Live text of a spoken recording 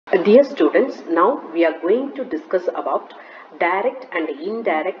Dear students, now we are going to discuss about direct and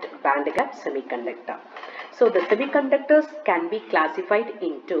indirect band gap semiconductor. So the semiconductors can be classified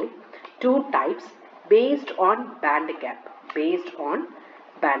into two types based on band gap.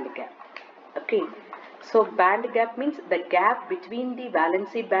 Okay. So band gap means the gap between the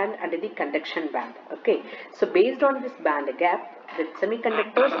valency band and the conduction band. Okay. So based on this band gap, the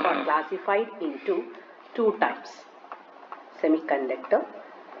semiconductors are classified into two types. Semiconductor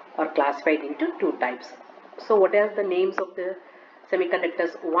are classified into two types. So what are the names of the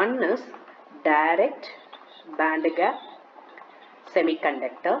semiconductors? One is direct band gap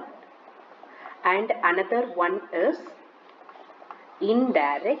semiconductor and another one is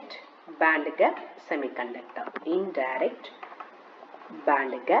indirect band gap semiconductor. Indirect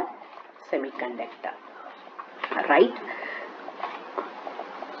band gap semiconductor. Right?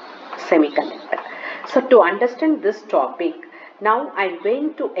 Semiconductor. So to understand this topic, now I am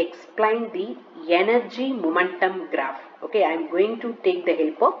going to explain the energy momentum graph. Okay, I am going to take the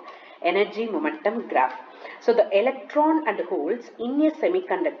help of energy momentum graph. So the electron and holes in a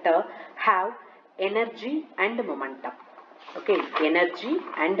semiconductor have energy and momentum. Okay, energy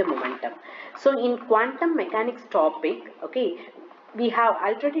and momentum. So in quantum mechanics topic, okay, we have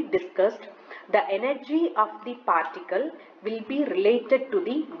already discussed the energy of the particle will be related to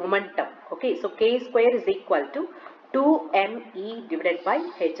the momentum. Okay, so k square is equal to 2me divided by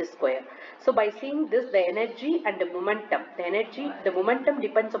h square. So by seeing this, the energy and the momentum, the momentum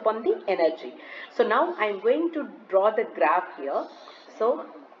depends upon the energy. So now I am going to draw the graph here. So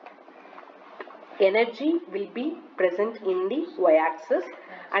energy will be present in the y-axis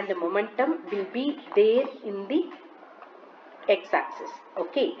and the momentum will be there in the x-axis.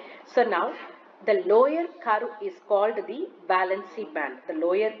 Okay, so now the lower curve is called the valency band. The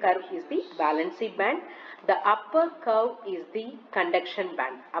lower curve is the valency band. The upper curve is the conduction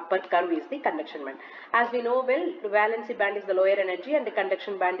band. Upper curve is the conduction band. As we know well, the valency band is the lower energy and the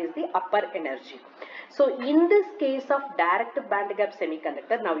conduction band is the upper energy. So in this case of direct band gap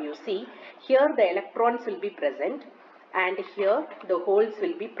semiconductor, now you see here the electrons will be present and here the holes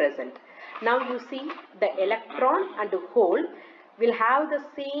will be present. Now you see the electron and the hole will have the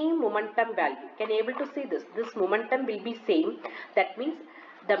same momentum value. Can you able to see this? This momentum will be same. That means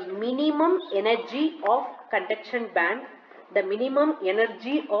the minimum energy of conduction band,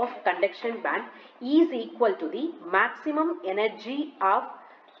 is equal to the maximum energy of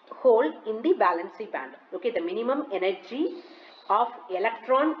hole in the valency band. Okay, the minimum energy of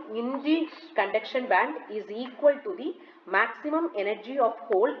electron in the conduction band is equal to the maximum energy of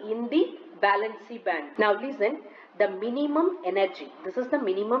hole in the valency band. Now listen, the minimum energy, this is the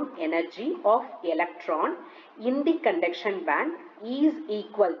minimum energy of electron in the conduction band is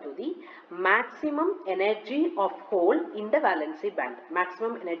equal to the maximum energy of hole in the valency band.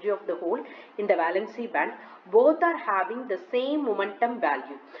 Maximum energy of the hole in the valency band, both are having the same momentum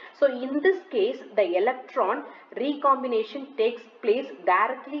value. So in this case, the electron recombination takes place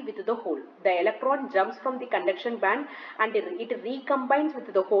directly with the hole. The electron jumps from the conduction band and it recombines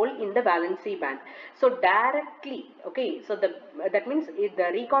with the hole in the valency band. So directly, okay, so that means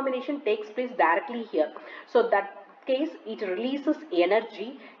the recombination takes place directly here. So that case it releases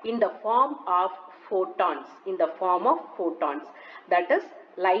energy in the form of photons, that is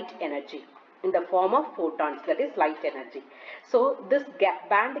light energy. In the form of photons, that is light energy. So this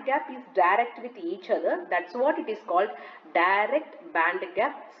band gap is direct with each other. That's what it is called direct band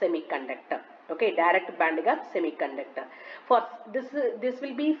gap semiconductor. Okay, direct band gap semiconductor. For this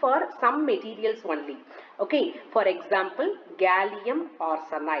will be for some materials only. Okay, for example, gallium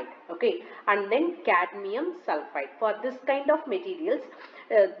arsenide. Okay, and then cadmium sulfide. For this kind of materials,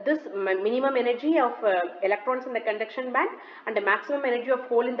 this minimum energy of electrons in the conduction band and the maximum energy of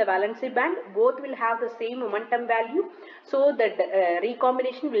hole in the valency band, both will have the same momentum value. So the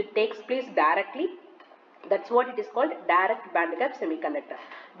recombination will take place directly. That's what it is called, direct band gap semiconductor.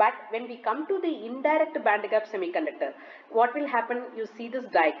 But when we come to the indirect band gap semiconductor, what will happen? You see this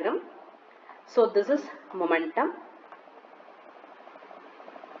diagram. So this is momentum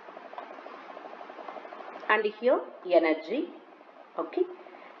and here energy. Okay.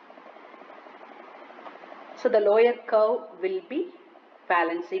 So the lower curve will be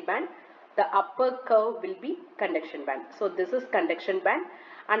valency band. The upper curve will be conduction band. So this is conduction band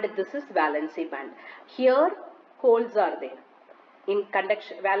and this is valency band. Here holes are there. In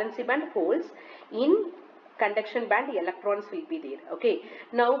conduction valency band holes, in conduction band the electrons will be there. Okay.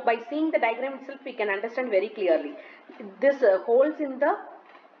 Now by seeing the diagram itself we can understand very clearly. This holes in the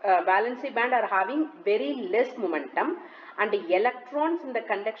valency band are having very less momentum and the electrons in the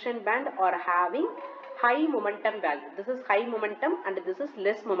conduction band are having high momentum value. This is high momentum and this is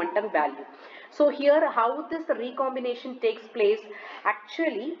less momentum value. So here how this recombination takes place,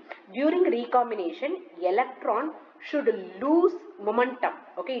 actually during recombination electron should lose momentum.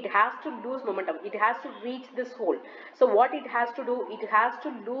 Okay, it has to lose momentum, it has to reach this hole. So what it has to do, it has to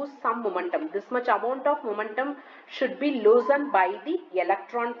lose some momentum. This much amount of momentum should be loosened by the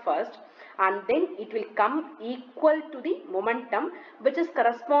electron first, and then it will come equal to the momentum which is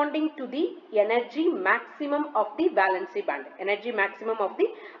corresponding to the energy maximum of the valency band. Energy maximum of the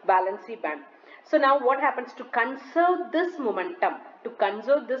valency band. So now what happens to conserve this momentum? To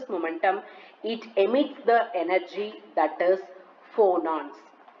conserve this momentum, it emits the energy, that is phonons.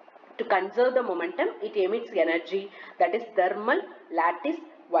 To conserve the momentum, it emits energy, that is thermal lattice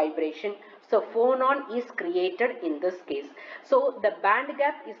vibration. So phonon is created in this case. So the band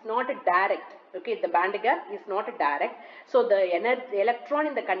gap is not direct. Okay, the band gap is not direct. So the electron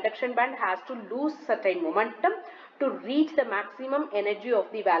in the conduction band has to lose certain momentum to reach the maximum energy of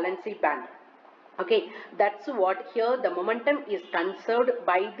the valency band. Okay, that's what here the momentum is conserved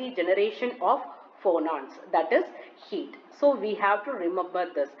by the generation of phonons, that is heat. So we have to remember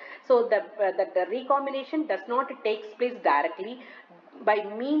this. So the recombination does not take place directly, by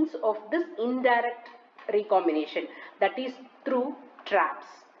means of this indirect recombination, that is through traps.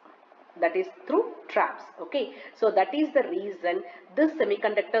 That is through traps. Okay, so that is the reason these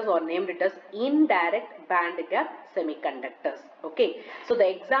semiconductors are named it as indirect band gap semiconductors. Okay, so the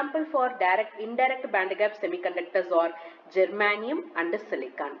example for indirect band gap semiconductors are germanium and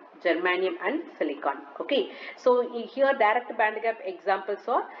silicon. Germanium and silicon. Okay, so here direct band gap examples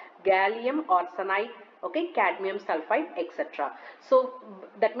are gallium arsenide, okay, cadmium sulfide, etc. So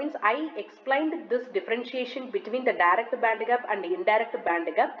that means I explained this differentiation between the direct band gap and the indirect band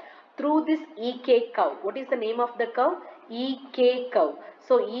gap through this EK curve. What is the name of the curve? EK curve.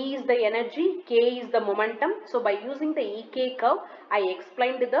 So E is the energy, K is the momentum. So by using the EK curve, I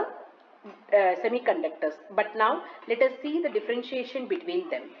explained the semiconductors. But now let us see the differentiation between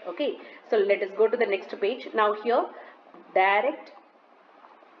them. Okay, so let us go to the next page. Now here direct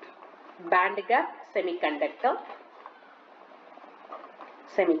band gap semiconductor,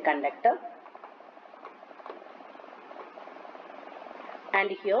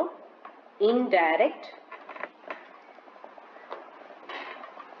 and here indirect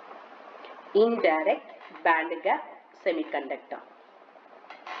band gap semiconductor.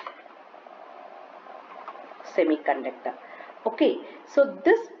 Okay, so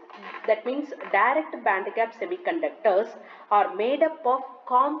that means direct band gap semiconductors are made up of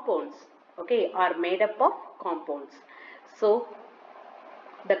compounds. Okay, are made up of compounds. So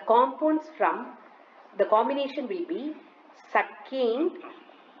the compounds from the combination will be second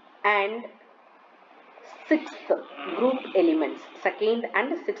and sixth group elements. Second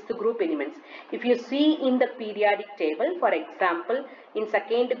and sixth group elements. If you see in the periodic table, for example, in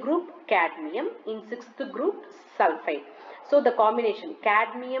second group cadmium, in sixth group sulfide. So the combination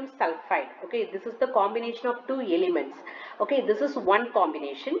cadmium sulfide. Okay, this is the combination of two elements. Okay, this is one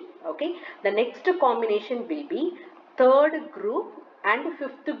combination. Okay, the next combination will be third group and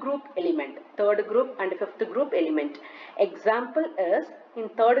fifth group element. Third group and fifth group element. Example is in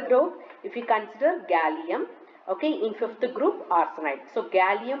third group, if you consider gallium, okay, in fifth group arsenide. So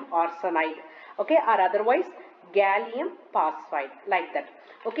gallium arsenide, okay, or otherwise gallium phosphide, like that.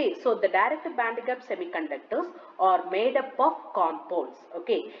 Okay, so the direct band gap semiconductors are made up of compounds.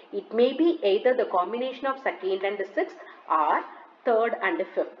 Okay, it may be either the combination of second and sixth or third and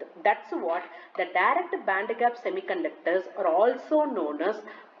fifth. That's what the direct band gap semiconductors are also known as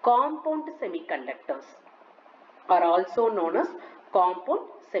compound semiconductors. Are also known as compound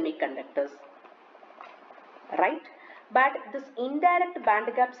semiconductors. Right? But this indirect band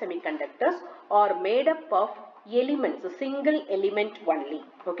gap semiconductors are made up of elements, a single element only.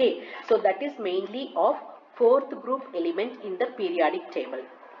 Okay, so that is mainly of fourth group element in the periodic table.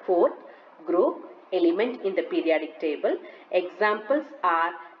 Fourth group element in the periodic table. Examples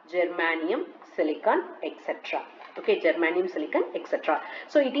are germanium, silicon, etc. Okay, germanium, silicon, etc.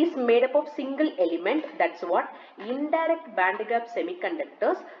 So it is made up of single element. That's what indirect band gap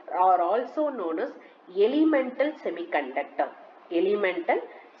semiconductors are also known as elemental semiconductor. Elemental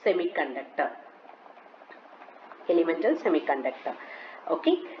semiconductor. Elemental semiconductor.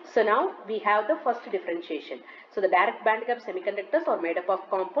 Okay, so now we have the first differentiation. So the direct band gap semiconductors are made up of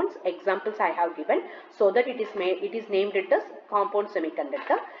compounds. Examples I have given, so that it is named it as compound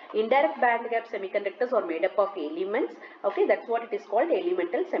semiconductor. Indirect band gap semiconductors are made up of elements. Okay, that's what it is called,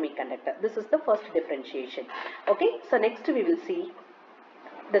 elemental semiconductor. This is the first differentiation. Okay, so next we will see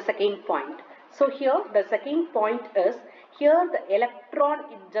the second point. So here the second point is, here the electron,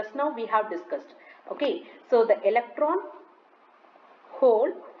 just now we have discussed. Okay, so the electron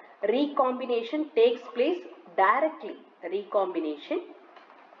hole recombination takes place directly. Recombination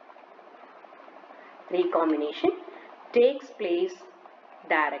takes place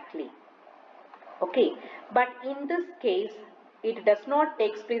directly. Okay, but in this case it does not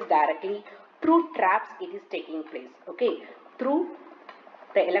take place directly. Through traps it is taking place. Okay, through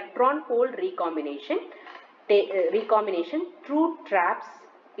the electron hole recombination through traps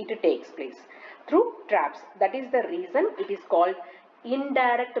it takes place. Through traps, that is the reason it is called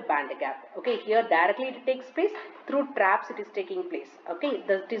indirect band gap. Okay, here directly it takes place, through traps it is taking place. Okay,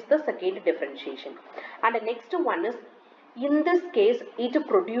 that is the second differentiation. And the next one is, in this case it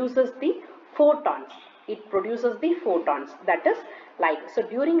produces the photons. It produces the photons, that is light. So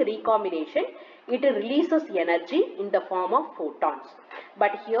during recombination it releases energy in the form of photons,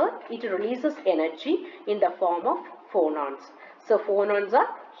 but here it releases energy in the form of phonons. So phonons are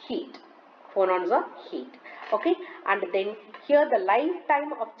heat. Okay, and then here the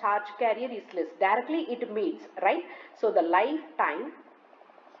lifetime of charge carrier is less. Directly it meets, right? So the lifetime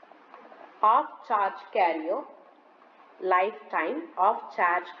of charge carrier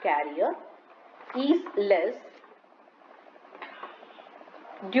is less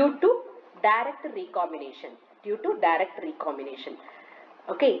due to direct recombination.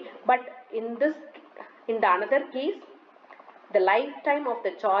 Okay, but in the another case, the lifetime of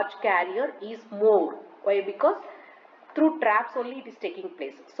the charge carrier is more. Why? Because through traps only it is taking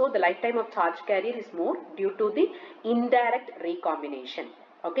place. So the lifetime of charge carrier is more due to the indirect recombination.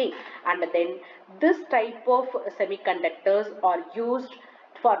 Okay, and then this type of semiconductors are used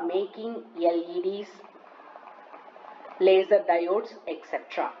for making LEDs, laser diodes,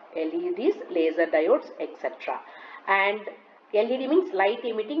 etc. And LED means light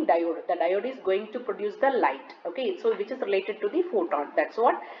emitting diode. The diode is going to produce the light. Okay, so which is related to the photon. That's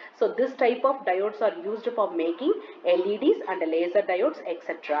what. So this type of diodes are used for making LEDs and laser diodes,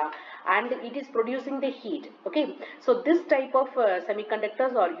 etc. And it is producing the heat. Okay, so this type of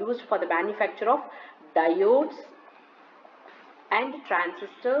semiconductors are used for the manufacture of diodes and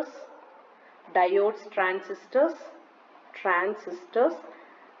transistors,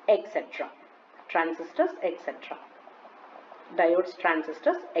 etc. Diodes,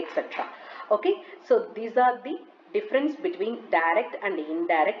 transistors, etc. Okay, so these are the difference between direct and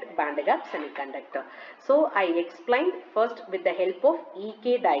indirect band gap semiconductor. So I explained first with the help of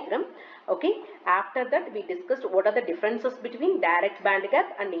EK diagram. Okay, after that we discussed what are the differences between direct band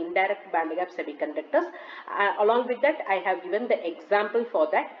gap and indirect band gap semiconductors. Along with that I have given the example for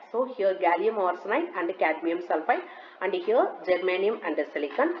that. So here gallium arsenide and cadmium sulfide, and here germanium and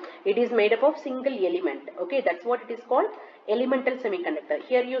silicon. It is made up of single element. Okay, that's what it is called, elemental semiconductor.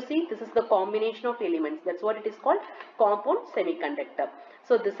 Here you see this is the combination of elements. That's what it is called, compound semiconductor.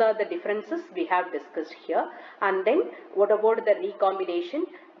 So these are the differences we have discussed here. And then what about the recombination?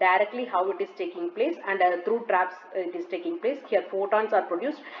 Directly how it is taking place, and through traps it is taking place. Here photons are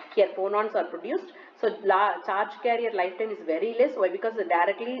produced, here phonons are produced. So charge carrier lifetime is very less. Why? Because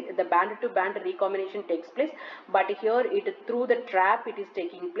directly the band to band recombination takes place, but here it through the trap it is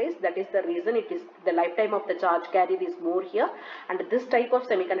taking place. That is the reason it is the lifetime of the charge carrier is more here. And this type of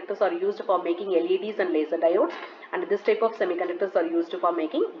semiconductors are used for making LEDs and laser diodes, and this type of semiconductors are used for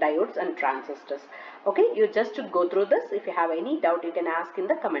making diodes and transistors. Okay, you just to go through this. If you have any doubt you can ask in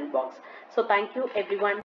the comment box. So thank you everyone.